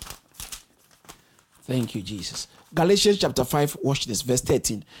 Thank you, Jesus. Galatians chapter 5, watch this, verse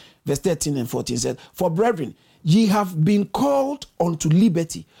 13. Verse 13 and 14 says, For brethren, ye have been called unto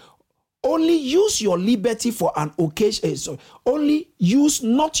liberty. Only use your liberty for an occasion. Only use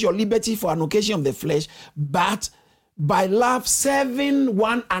not your liberty for an occasion of the flesh, but by love serving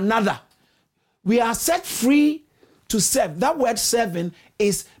one another. We are set free to serve. That word serving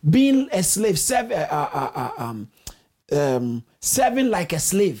is being a slave. Serving like a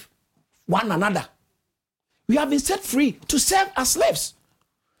slave, one another. We have been set free to serve as slaves.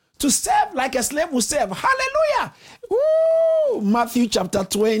 To serve like a slave will serve. Hallelujah. Woo! Matthew chapter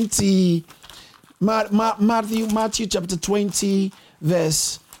 20. Matthew chapter 20,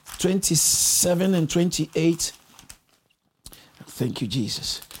 verse 27 and 28. Thank you,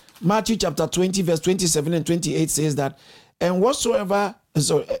 Jesus. Matthew chapter 20, verse 27 and 28 says that, and whosoever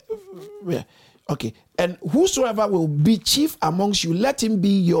will be chief amongst you, let him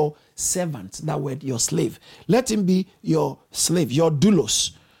be your servant. That word, your slave. Let him be your slave, your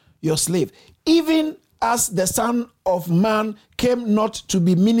doulos, your slave. Even as the Son of Man came not to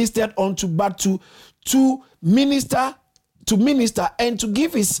be ministered unto, but to minister and to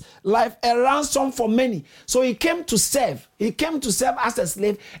give his life a ransom for many. So he came to serve. He came to serve as a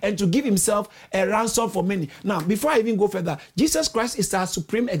slave and to give himself a ransom for many. Now, before I even go further, Jesus Christ is our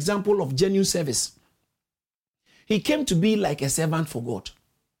supreme example of genuine service. He came to be like a servant for God.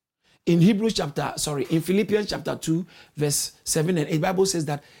 In Philippians chapter 2, verse 7 and 8, the Bible says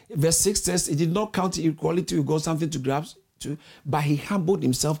that, verse 6 says, he did not count equality with God something to grasp to, but he humbled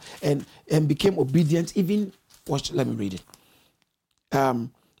himself and became obedient, even, let me read it.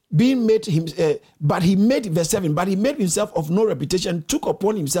 But he made himself of no reputation, took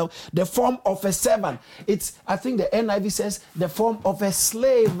upon himself the form of a servant. I think the NIV says the form of a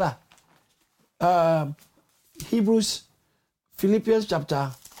slave. Philippians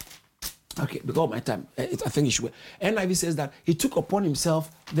chapter, because of my time, I think it should. NIV says that he took upon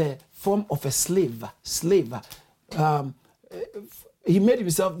himself the form of a slave. He made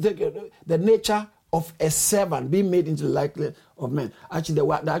himself the nature of a servant, being made into the likeness of man. Actually,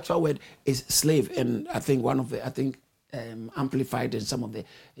 the actual word is slave, and I think Amplified in some of the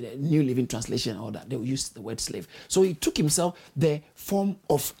New Living Translation, or that they will use the word slave. So he took himself the form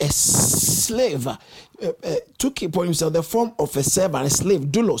of a slave, took upon himself the form of a servant, a slave,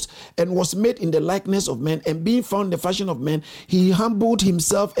 doulos, and was made in the likeness of men. And being found in the fashion of men, he humbled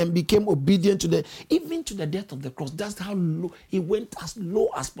himself and became obedient even to the death of the cross. That's how low he went, as low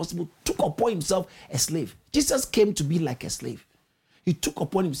as possible. Took upon himself a slave. Jesus came to be like a slave. He took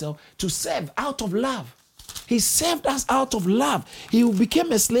upon himself to serve out of love. He served us out of love. He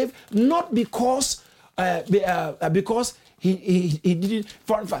became a slave not because he didn't.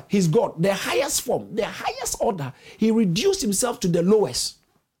 For he's God, the highest form, the highest order. He reduced himself to the lowest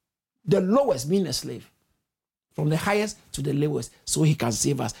being a slave, from the highest to the lowest, so he can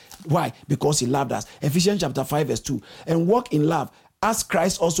save us. Why? Because he loved us. Ephesians chapter 5 verse 2. And walk in love, as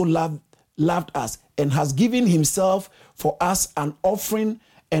Christ also loved us, and has given himself for us an offering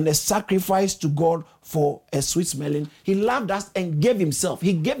and a sacrifice to God for a sweet smelling. He loved us and gave himself.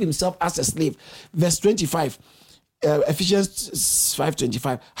 He gave himself as a slave. Verse 25, Ephesians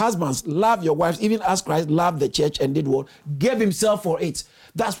 5:25. Husbands, love your wives, even as Christ loved the church and did what? Gave himself for it.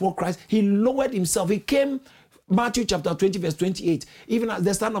 That's what Christ, he lowered himself. He came, Matthew chapter 20, verse 28. Even as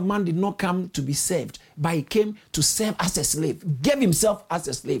the Son of Man did not come to be served, but he came to serve as a slave. Gave himself as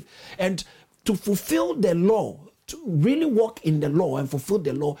a slave. And to fulfill the law, to really walk in the law and fulfill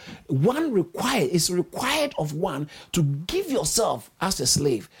the law, it's required of one to give yourself as a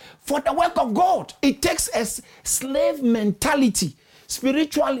slave for the work of God. It takes a slave mentality.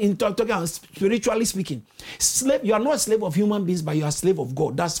 Spiritually speaking, slave, you are not a slave of human beings, but you are a slave of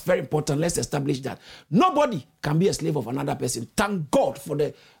God. That's very important. Let's establish that. Nobody can be a slave of another person. Thank God for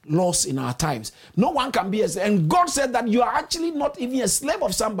the laws in our times. No one can be a slave. And God said that you are actually not even a slave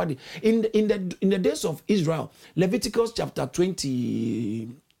of somebody. In the days of Israel, Leviticus chapter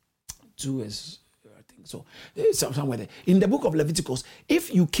 22 is, I think so, somewhere there. In the book of Leviticus,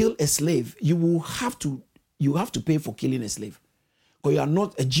 if you kill a slave, you have to pay for killing a slave. Because you are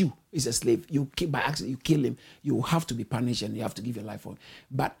not a Jew, he's a slave. You kill by accident, you kill him, you have to be punished and you have to give your life for him.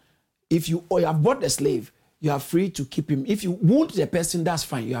 But if you have bought a slave, you are free to keep him. If you wound the person, that's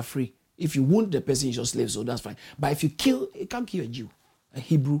fine, you are free. If you wound the person, he's your slave, so that's fine. But if you can't kill a Jew, a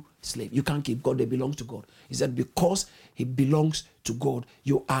Hebrew slave. You can't keep God, they belong to God. He said, because he belongs to God,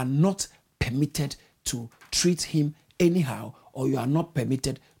 you are not permitted to treat him anyhow, or you are not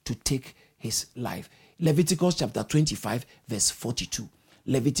permitted to take his life. Leviticus chapter 25, verse 42.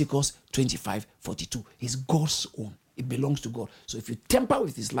 Leviticus 25, 42 is God's own. It belongs to God. So if you tamper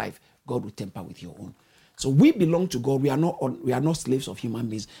with his life, God will tamper with your own. So we belong to God. We are not slaves of human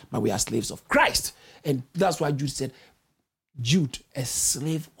beings, but we are slaves of Christ. And that's why Jude said, Jude, a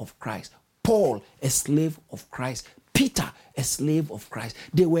slave of Christ. Paul, a slave of Christ. Peter, a slave of Christ.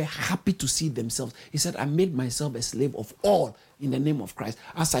 They were happy to see themselves. He said, I made myself a slave of all in the name of Christ.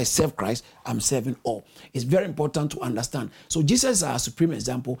 As I serve Christ, I'm serving all. It's very important to understand. So Jesus is our supreme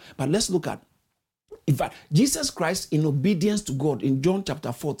example, but let's look at, in fact, Jesus Christ in obedience to God in John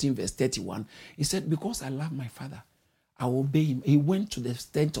chapter 14, verse 31, he said, because I love my Father, I will obey him. He went to the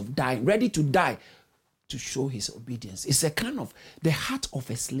extent of dying, ready to die, to show his obedience. It's a kind of the heart of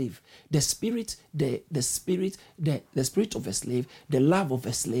a slave, the spirit of a slave, the love of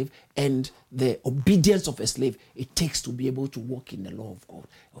a slave, and the obedience of a slave. It takes to be able to walk in the law of God,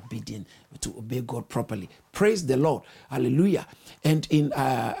 obedient, to obey God properly. Praise the Lord. Hallelujah. And in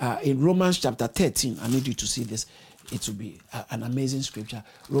Romans chapter 13, I need you to see this. It will be an amazing scripture.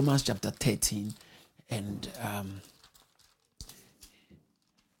 Romans chapter 13 and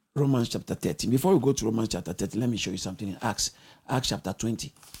Romans chapter 13. Before we go to Romans chapter 13, let me show you something in Acts chapter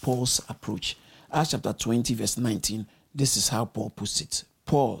 20, Paul's approach. Acts chapter 20, verse 19, this is how Paul puts it.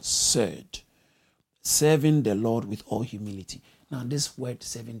 Paul said, serving the Lord with all humility. Now, this word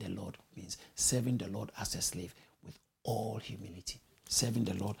serving the Lord means serving the Lord as a slave with all humility. Serving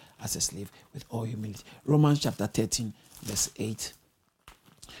the Lord as a slave with all humility. Romans chapter 13, verse 8.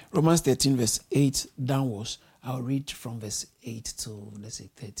 Romans 13, verse 8 downwards. I'll read from verse 8 to, let's say,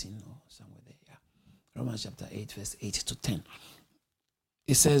 13 or somewhere there. Yeah. Romans chapter 8, verse 8 to 10.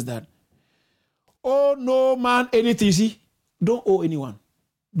 It says that, owe no man anything. See, don't owe anyone.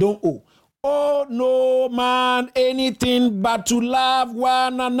 Don't owe. Owe no man anything but to love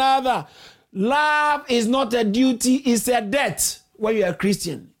one another. Love is not a duty, it's a debt. When you're a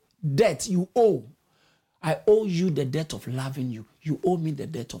Christian, debt you owe. I owe you the debt of loving you. You owe me the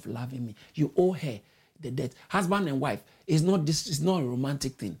debt of loving me. You owe her the debt. Husband and wife is not this. It's not a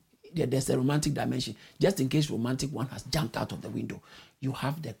romantic thing. There's a romantic dimension. Just in case romantic one has jumped out of the window, you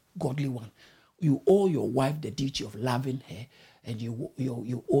have the godly one. You owe your wife the duty of loving her, and you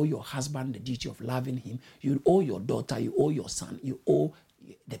owe your husband the duty of loving him. You owe your daughter. You owe your son. You owe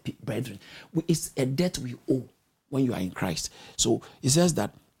the brethren. It's a debt we owe when you are in Christ. So it says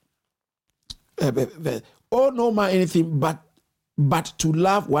that, owe no man anything but to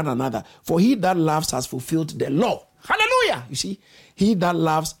love one another. For he that loves has fulfilled the law. Hallelujah. You see, he that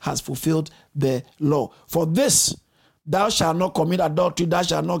loves has fulfilled the law. For this, thou shalt not commit adultery, thou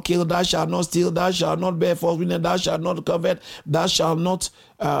shalt not kill, thou shalt not steal, thou shalt not bear false witness, thou shalt not covet, thou shalt not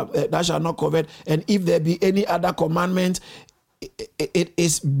covet. And if there be any other commandment, it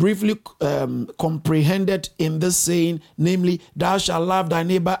is briefly comprehended in this saying, namely, thou shalt love thy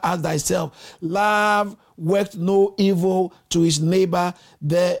neighbor as thyself. Love worked no evil to his neighbor.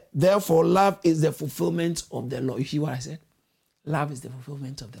 Therefore, love is the fulfillment of the law. You see what I said? Love is the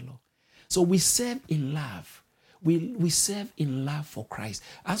fulfillment of the law. So we serve in love. We serve in love for Christ.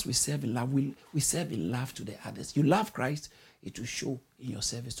 As we serve in love, we serve in love to the others. You love Christ, it will show in your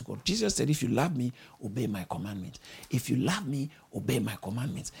service to God. Jesus said, if you love me, obey my commandments. If you love me, obey my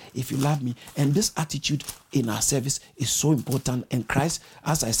commandments. If you love me. And this attitude in our service is so important. And Christ,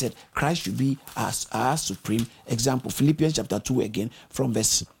 as I said, Christ should be our supreme example. Philippians chapter 2 again, from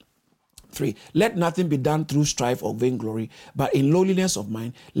verse 3. Let nothing be done through strife or vainglory, but in lowliness of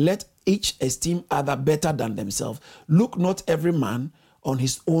mind, let each esteem other better than themselves. Look not every man on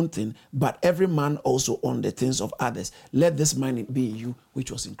his own thing, but every man also on the things of others. Let this mind be in you,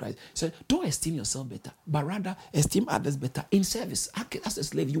 which was in Christ. So don't esteem yourself better, but rather esteem others better in service. As a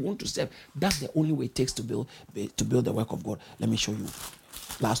slave, you want to serve. That's the only way it takes to build the work of God. Let me show you.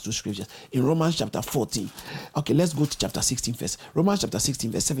 Last two scriptures. In Romans chapter 14. Okay, let's go to chapter 16 first. Romans chapter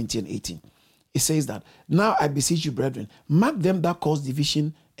 16, verse 17 and 18. It says that, now I beseech you, brethren, mark them that cause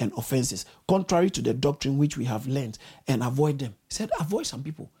division and offenses, contrary to the doctrine which we have learned, and avoid them. He said, avoid some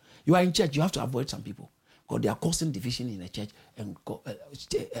people. You are in church, you have to avoid some people, because they are causing division in the church and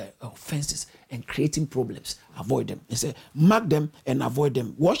offenses and creating problems. Avoid them. He said, mark them and avoid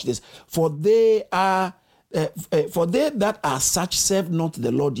them. Watch this. For they that are such serve not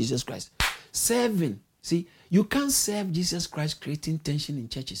the Lord Jesus Christ. Serving. See, you can't serve Jesus Christ creating tension in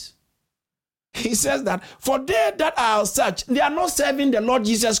churches. He says that for they that are such, they are not serving the Lord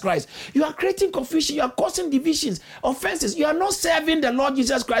Jesus Christ. You are creating confusion. You are causing divisions, offenses. You are not serving the Lord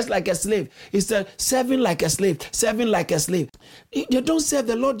Jesus Christ like a slave. He said, serving like a slave, serving like a slave. You don't serve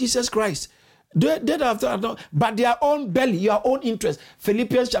the Lord Jesus Christ. But their own belly, your own interest.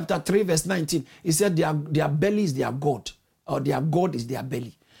 Philippians chapter 3 verse 19. He said their belly is their God, or their God is their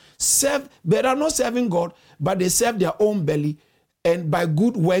belly. They are not serving God, but they serve their own belly, and by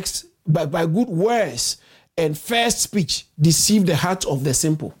good works, by good words and fair speech, deceive the heart of the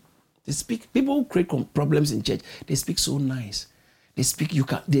simple. People who create problems in church, they speak so nice. They speak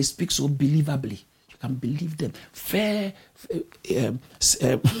so believably. You can believe them.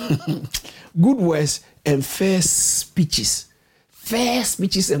 Good words and fair speeches. Fair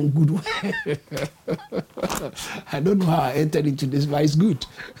speeches and good words. I don't know how I entered into this, but it's good.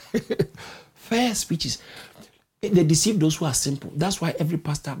 Fair speeches. They deceive those who are simple. That's why every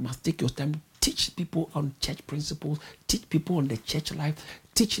pastor must take your time, teach people on church principles, teach people on the church life,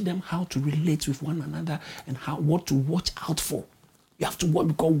 teach them how to relate with one another and what to watch out for. You have to watch,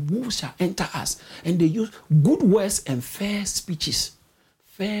 because who shall enter us? And they use good words and fair speeches.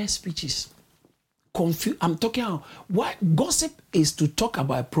 Fair speeches. I'm talking about what gossip is, to talk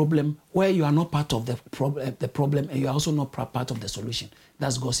about a problem where you are not part of the problem and you are also not part of the solution.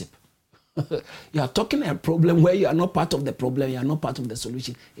 That's gossip. You are talking a problem where you are not part of the problem, you are not part of the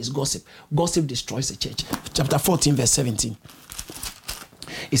solution. It's gossip. Gossip destroys the church. Chapter 14, verse 17.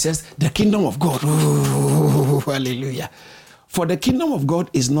 It says, the kingdom of God. Oh, hallelujah. For the kingdom of God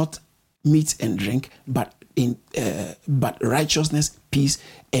is not meat and drink, but righteousness, peace,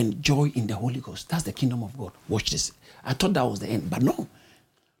 and joy in the Holy Ghost. That's the kingdom of God. Watch this. I thought that was the end, but no.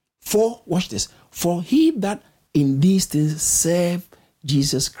 Watch this. For he that in these things serve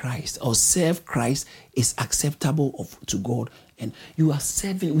Jesus Christ, or serve Christ, is acceptable to God. And you are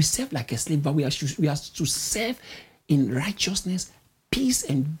serving. We serve like a slave, but we are to serve in righteousness, peace,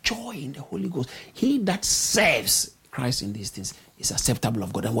 and joy in the Holy Ghost. He that serves Christ in these things is acceptable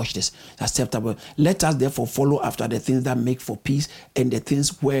of God. And watch this. It's acceptable. Let us therefore follow after the things that make for peace, and the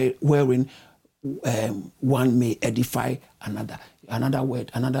things wherein one may edify another.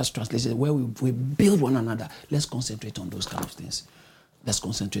 Another translation where we build one another. Let's concentrate on those kind of things. Let's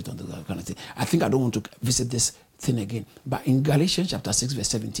concentrate on the kind of thing. I think I don't want to visit this thing again. But in Galatians chapter 6, verse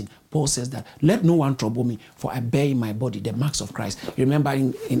 17, Paul says that, let no one trouble me, for I bear in my body the marks of Christ. Remember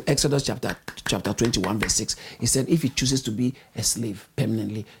in Exodus chapter 21, verse 6, he said, if he chooses to be a slave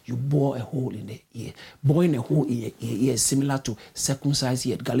permanently, you bore a hole in the ear. Boring a hole in the ear is similar to circumcised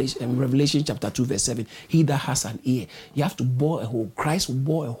ear. Revelation chapter 2, verse 7, he that has an ear, you have to bore a hole. Christ will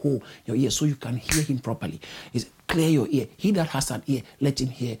bore a hole in your ear so you can hear him properly. It's clear your ear. He that has an ear, let him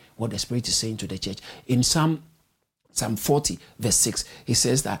hear what the Spirit is saying to the church. In Psalm 40, verse 6, he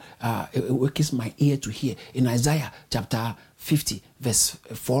says that it wakes my ear to hear. In Isaiah chapter 50, verse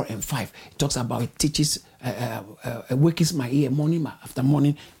 4 and 5, it talks about, it teaches, it wakes my ear morning after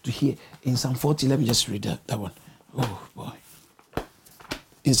morning to hear. In Psalm 40, let me just read that one. Oh, boy.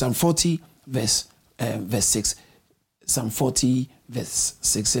 In Psalm 40, verse 6, Psalm 40, verse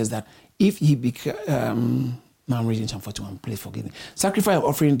 6 says that, if he now I'm reading Psalm 41. Please forgive me. Sacrifice and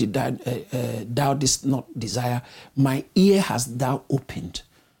offering did thou didst not desire. My ear hast thou opened.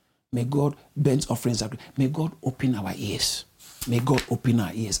 May God burnt offering sacrifice. May God open our ears. May God open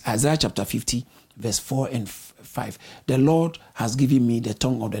our ears. Isaiah chapter 50, verse 4 and 5. The Lord has given me the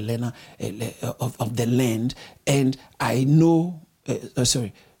tongue of the learner of the land, and I know.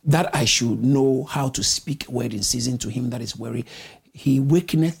 That I should know how to speak a word in season to him that is weary. He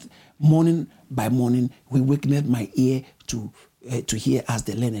wakeneth morning by morning, he wakeneth my ear to hear as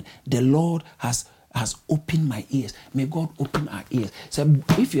the learned. The Lord has has opened my ears. May God open our ears. So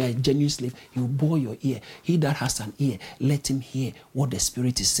if you are a genuine slave, you bore your ear. He that has an ear, let him hear what the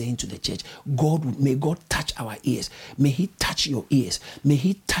Spirit is saying to the church. May God touch our ears. May he touch your ears. May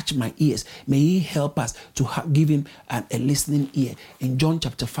he touch my ears. May he help us to give him a listening ear. In John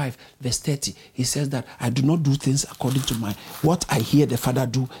chapter 5, verse 30, he says that I do not do things according to what I hear the Father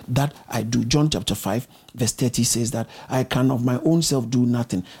do, that I do. John chapter 5, verse 30 says that I can of my own self do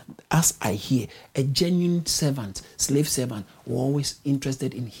nothing. As I hear, a genuine servant, slave servant, were always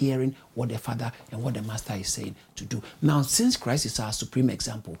interested in hearing what the Father and what the Master is saying to do. Now, since Christ is our supreme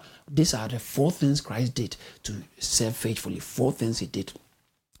example, these are the 4 things Christ did to serve faithfully. 4 things he did.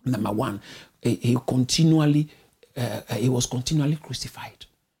 Number 1, he was continually crucified.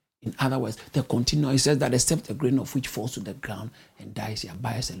 In other words, he says that except a grain of which falls to the ground and dies, he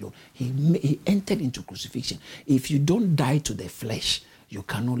abides alone. He entered into crucifixion. If you don't die to the flesh, you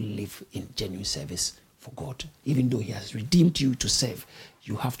cannot live in genuine service for God. Even though he has redeemed you to serve,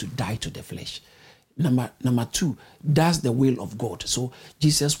 you have to die to the flesh. Number 2, that's the will of God. So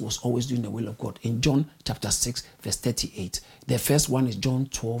Jesus was always doing the will of God. In John chapter 6, verse 38, the first one is John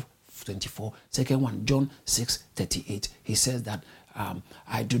 12:24. Second one, John 6:38. He says that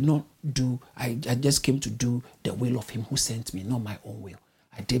I just came to do the will of him who sent me, not my own will.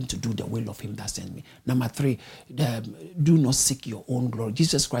 I came to do the will of him that sent me. Number 3, do not seek your own glory.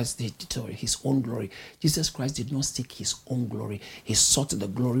 Jesus Christ did his own glory. Jesus Christ did not seek his own glory. He sought the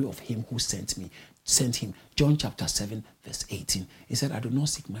glory of him who sent him. John chapter 7, verse 18. He said, I do not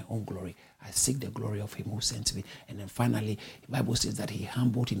seek my own glory. I seek the glory of him who sent me. And then finally, the Bible says that he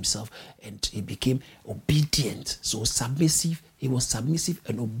humbled himself and he became obedient. So submissive. He was submissive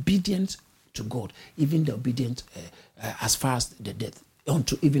and obedient to God, even the obedient as far as the death.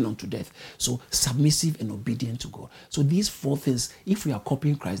 Even unto death. So submissive and obedient to God. So these 4 things, if we are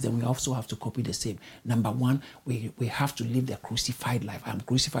copying Christ, then we also have to copy the same. Number 1, we have to live the crucified life. I'm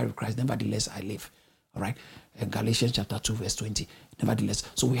crucified with Christ, nevertheless I live. All right. In Galatians chapter 2, verse 20. Nevertheless,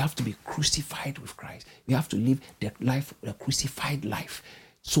 so we have to be crucified with Christ. We have to live the crucified life.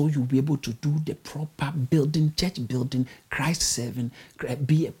 So you'll be able to do the proper building, church building, Christ serving,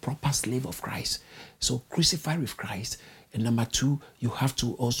 be a proper slave of Christ. So crucify with Christ. And number 2, you have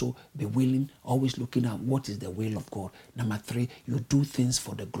to also be willing, always looking at what is the will of God. Number 3, you do things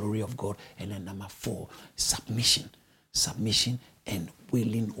for the glory of God. And then number 4, submission and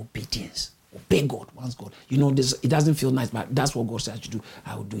willing obedience. Obey God once God. You know, this, it doesn't feel nice, but that's what God says to do.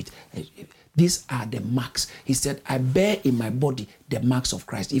 I will do it. These are the marks. He said, I bear in my body the marks of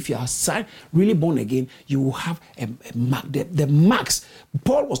Christ. If you are really born again, you will have a mark. The marks.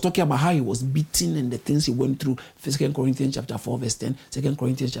 Paul was talking about how he was beaten and the things he went through. 2 Corinthians chapter 4, verse 10. 2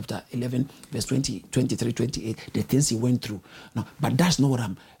 Corinthians chapter 11, verse 20, 23, 28. The things he went through. No, but that's not what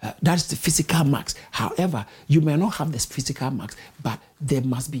that's the physical marks. However, you may not have the physical marks, but there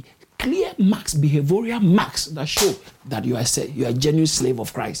must be clear marks, behavioral marks that show that you are a genuine slave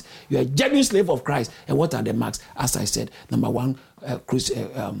of Christ. You are a genuine slave of Christ. And what are the marks? As I said, number 1,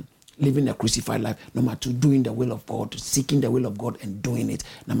 living a crucified life. Number 2, doing the will of God, seeking the will of God and doing it.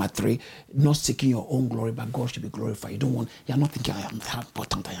 Number 3, not seeking your own glory, but God should be glorified. You're not thinking, I am how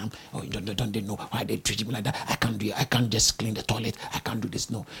important I am. Oh, don't they know why they treat me like that? I can't do it. I can't just clean the toilet. I can't do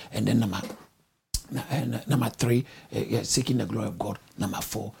this. No. And then number 3, seeking the glory of God. Number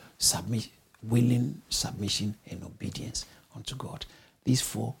 4, willing submission and obedience unto God. These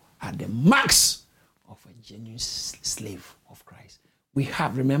 4 are the marks of a genuine slave of Christ. We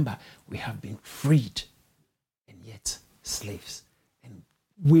have been freed and yet slaves and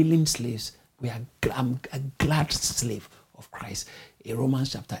willing slaves. I'm a glad slave of Christ. In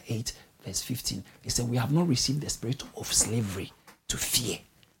Romans chapter 8, verse 15, it said, we have not received the spirit of slavery to fear,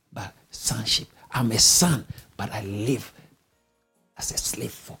 but sonship. I'm a son, but I live as a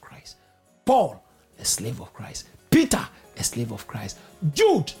slave for Christ. Paul, a slave of Christ. Peter, a slave of Christ.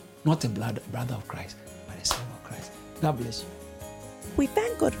 Jude, not a brother of Christ, but a slave of Christ. God bless you. We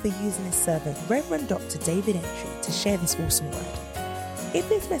thank God for using his servant, Reverend Dr. David Entry, to share this awesome word. If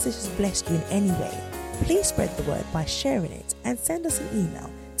this message has blessed you in any way, please spread the word by sharing it and send us an email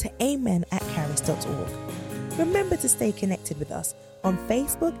to amen@charis.org. Remember to stay connected with us on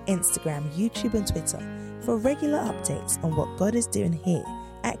Facebook, Instagram, YouTube and Twitter for regular updates on what God is doing here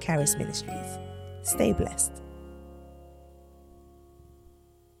at Charis Ministries. Stay blessed.